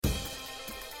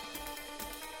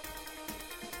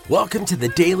Welcome to the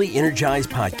Daily Energize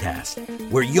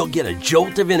Podcast, where you'll get a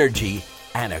jolt of energy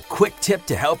and a quick tip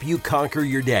to help you conquer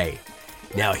your day.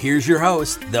 Now here's your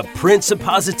host, the Prince of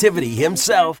Positivity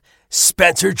himself,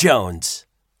 Spencer Jones.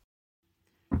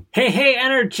 Hey,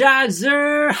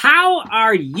 Energizer! How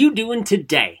are you doing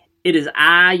today? It is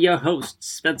I, your host,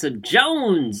 Spencer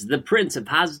Jones, the Prince of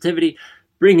Positivity,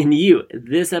 bringing you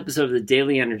this episode of the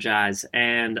Daily Energize.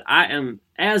 And I am,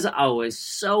 as always,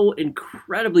 so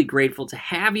incredibly grateful to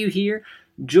have you here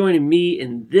joining me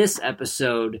in this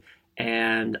episode.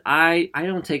 And I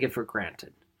don't take it for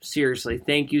granted. Seriously,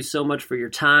 thank you so much for your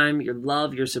time, your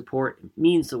love, your support. It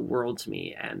means the world to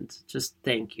me. And just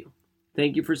thank you.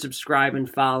 Thank you for subscribing,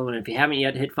 following. If you haven't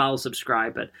yet, hit follow,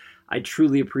 subscribe. But I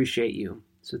truly appreciate you.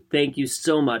 So thank you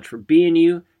so much for being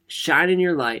you, shining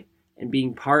your light, and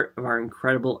being part of our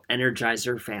incredible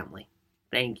Energizer family.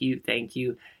 Thank you,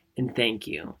 and thank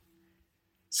you.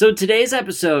 So today's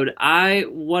episode, I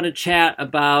want to chat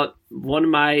about one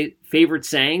of my favorite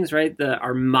sayings, right?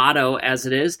 Our motto as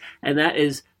it is, and that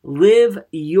is live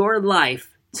your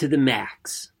life to the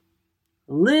max.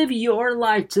 Live your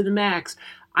life to the max.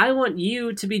 I want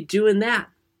you to be doing that.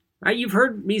 Right? You've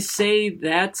heard me say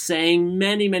that saying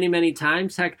many, many, many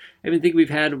times. Heck, I even think we've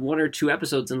had one or two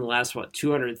episodes in the last,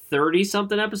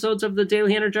 230-something episodes of the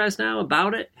Daily Energize now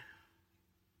about it.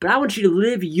 But I want you to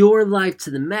live your life to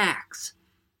the max.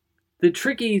 The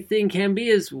tricky thing can be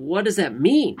is, what does that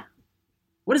mean?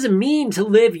 What does it mean to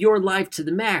live your life to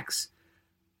the max?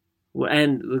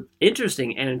 And the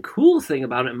interesting and cool thing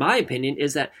about it, in my opinion,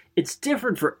 is that it's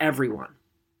different for everyone.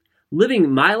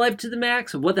 Living my life to the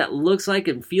max, what that looks like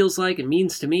and feels like and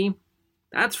means to me,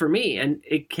 that's for me. And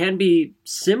it can be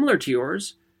similar to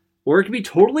yours, or it can be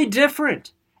totally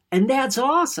different. And that's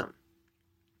awesome.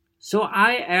 So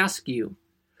I ask you,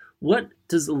 what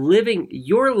does living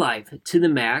your life to the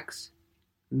max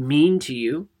mean to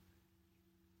you?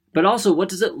 But also, what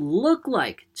does it look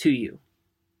like to you?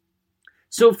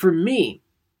 So for me,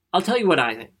 I'll tell you what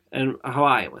I think and how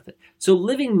I am with it. So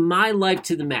living my life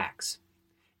to the max,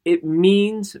 it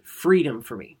means freedom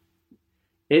for me.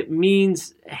 It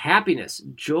means happiness,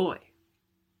 joy.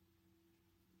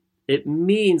 It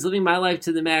means living my life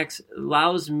to the max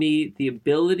allows me the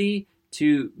ability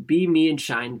to be me and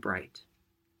shine bright.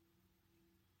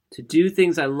 To do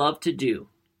things I love to do.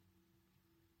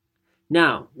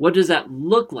 Now, what does that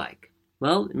look like?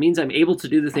 Well, it means I'm able to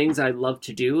do the things I love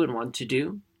to do and want to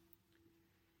do.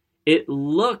 It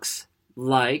looks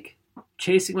like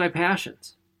chasing my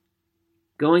passions.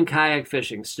 Going kayak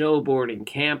fishing, snowboarding,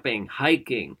 camping,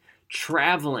 hiking,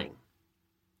 traveling,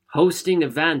 hosting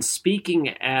events, speaking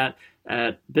at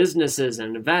businesses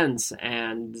and events,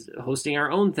 and hosting our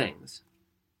own things.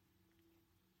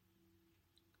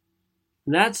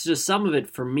 And that's just some of it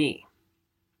for me,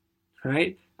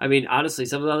 right? I mean, honestly,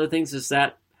 some of the other things is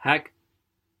that, heck,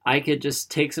 I could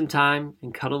just take some time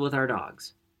and cuddle with our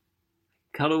dogs.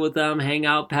 Cuddle with them, hang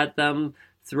out, pet them,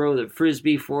 throw the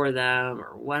frisbee for them,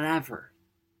 or whatever.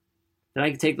 That I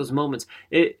can take those moments.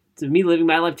 To me, living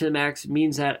my life to the max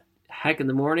means that, heck, in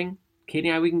the morning, Katie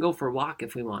and I, we can go for a walk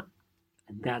if we want.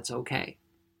 And that's okay.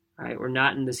 All right? We're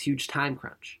not in this huge time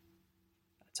crunch.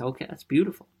 That's okay. That's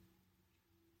beautiful.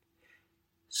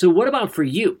 So what about for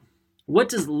you? What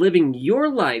does living your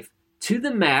life to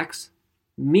the max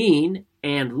mean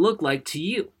and look like to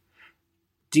you?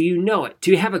 Do you know it?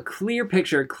 Do you have a clear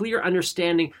picture, a clear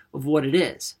understanding of what it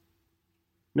is?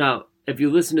 Now, if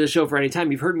you listen to the show for any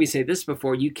time, you've heard me say this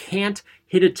before. You can't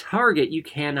hit a target you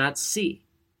cannot see.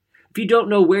 If you don't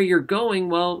know where you're going,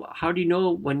 well, how do you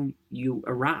know when you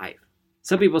arrive?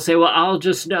 Some people say, well, I'll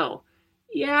just know.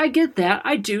 Yeah, I get that.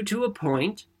 I do to a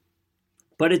point.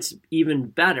 But it's even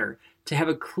better to have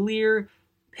a clear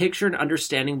picture and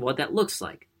understanding of what that looks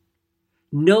like.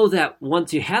 Know that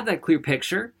once you have that clear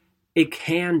picture, it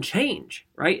can change,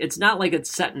 right? It's not like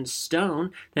it's set in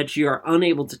stone that you are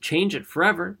unable to change it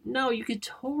forever. No, you could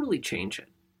totally change it.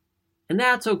 And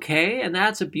that's okay, and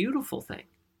that's a beautiful thing.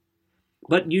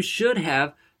 But you should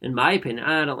have, in my opinion,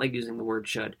 I don't like using the word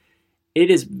should, it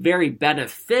is very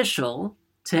beneficial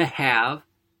to have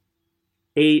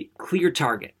a clear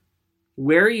target.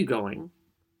 Where are you going?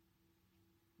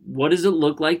 What does it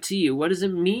look like to you? What does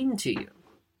it mean to you?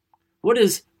 What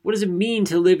does it mean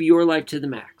to live your life to the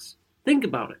max? Think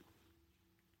about it.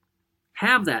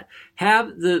 Have that.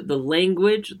 Have the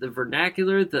language, the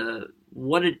vernacular,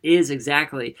 what it is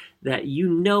exactly, that you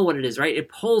know what it is, right? It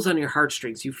pulls on your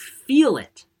heartstrings. You feel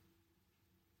it.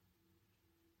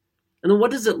 And then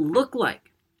what does it look like?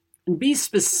 And be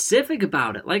specific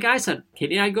about it. Like I said,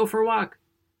 Katie and I go for a walk.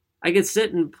 I could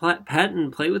sit and pet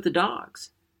and play with the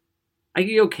dogs. I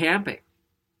could go camping,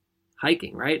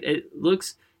 hiking, right? It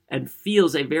looks and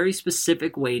feels a very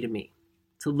specific way to me,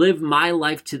 to live my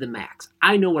life to the max.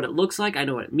 I know what it looks like. I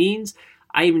know what it means.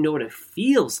 I even know what it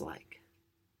feels like.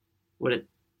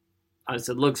 I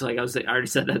said looks like. I already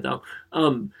said that though.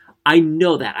 I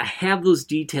know that. I have those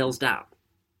details down.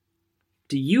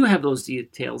 Do you have those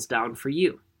details down for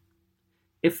you?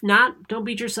 If not, don't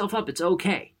beat yourself up. It's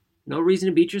okay. No reason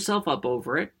to beat yourself up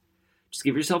over it. Just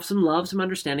give yourself some love, some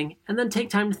understanding, and then take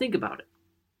time to think about it.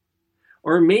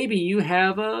 Or maybe you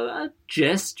have a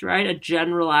gist, right? A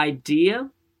general idea,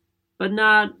 but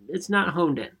it's not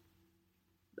honed in.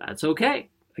 That's okay.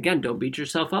 Again, don't beat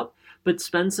yourself up, but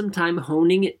spend some time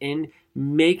honing it in,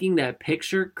 making that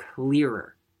picture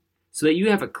clearer so that you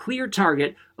have a clear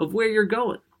target of where you're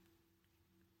going.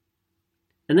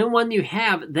 And then when you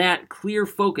have that clear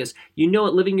focus, you know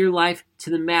what living your life to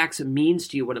the max means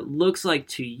to you, what it looks like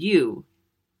to you.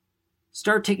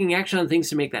 Start taking action on things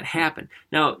to make that happen.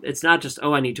 Now, it's not just,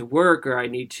 I need to work or I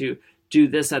need to do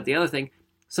this, that, the other thing.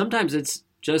 Sometimes it's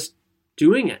just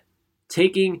doing it.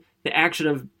 Taking the action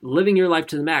of living your life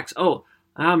to the max. Oh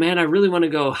man, I really want to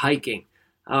go hiking.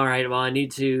 All right, well, I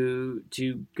need to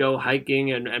go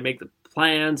hiking and make the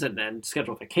plans and then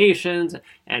schedule vacations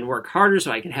and work harder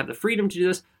so I can have the freedom to do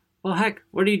this. Well, heck,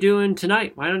 what are you doing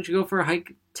tonight? Why don't you go for a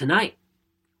hike tonight?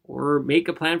 Or make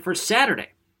a plan for Saturday.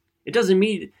 It doesn't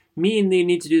mean they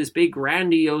need to do this big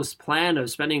grandiose plan of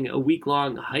spending a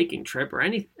week-long hiking trip or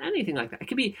anything like that. It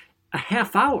could be a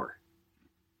half hour.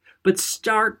 But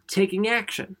start taking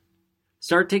action.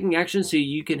 Start taking action so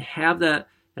you can have that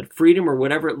freedom or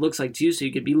whatever it looks like to you so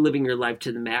you could be living your life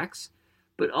to the max.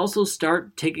 But also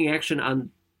start taking action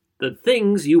on the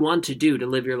things you want to do to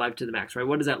live your life to the max, right?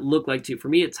 What does that look like to you? For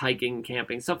me, it's hiking,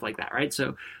 camping, stuff like that, right?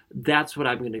 So that's what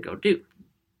I'm going to go do.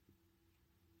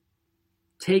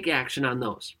 Take action on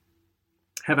those.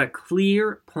 Have a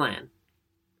clear plan.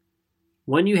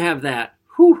 When you have that,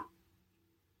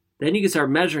 then you can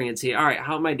start measuring and see, all right,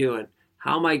 how am I doing?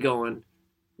 How am I going?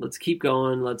 Let's keep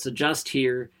going. Let's adjust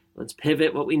here. Let's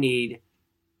pivot what we need.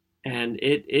 And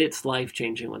it's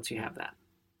life-changing once you have that.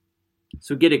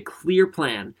 So get a clear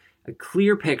plan, a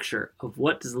clear picture of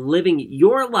what does living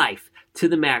your life to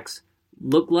the max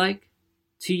look like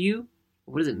to you?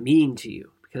 What does it mean to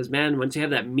you? Because, man, once you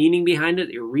have that meaning behind it,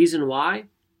 your reason why,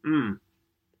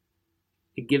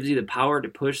 it gives you the power to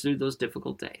push through those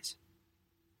difficult days.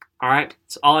 All right,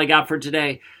 that's all I got for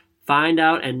today. Find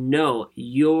out and know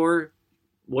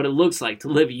what it looks like to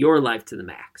live your life to the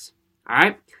max. All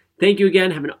right? Thank you again.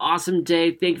 Have an awesome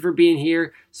day. Thank you for being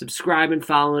here. Subscribe and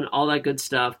following, all that good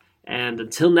stuff. And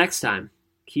until next time,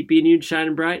 keep being you and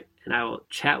shining bright, and I will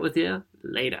chat with you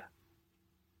later.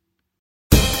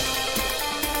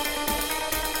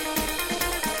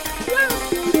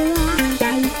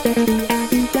 Wow.